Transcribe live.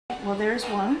Well, there's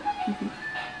one.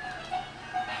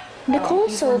 Nicole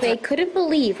Sauve couldn't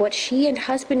believe what she and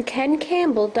husband Ken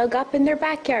Campbell dug up in their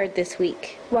backyard this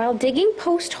week. While digging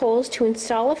post holes to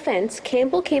install a fence,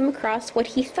 Campbell came across what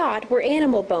he thought were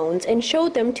animal bones and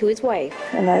showed them to his wife.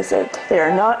 And I said, they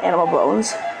are not animal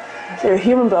bones. They're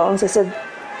human bones. I said,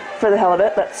 for the hell of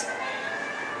it, let's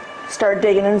start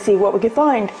digging and see what we could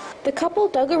find. The couple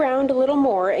dug around a little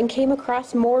more and came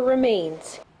across more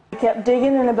remains. We kept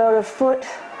digging, and about a foot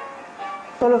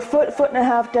and a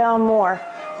half down more,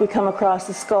 we come across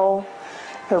the skull,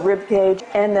 her ribcage,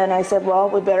 and then I said, well,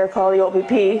 we better call the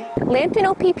OPP. Lambton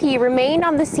OPP remained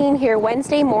on the scene here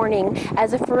Wednesday morning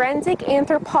as a forensic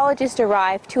anthropologist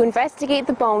arrived to investigate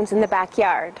the bones in the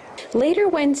backyard. Later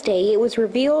Wednesday, it was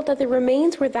revealed that the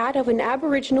remains were that of an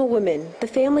Aboriginal woman. The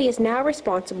family is now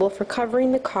responsible for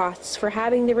covering the costs for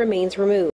having the remains removed.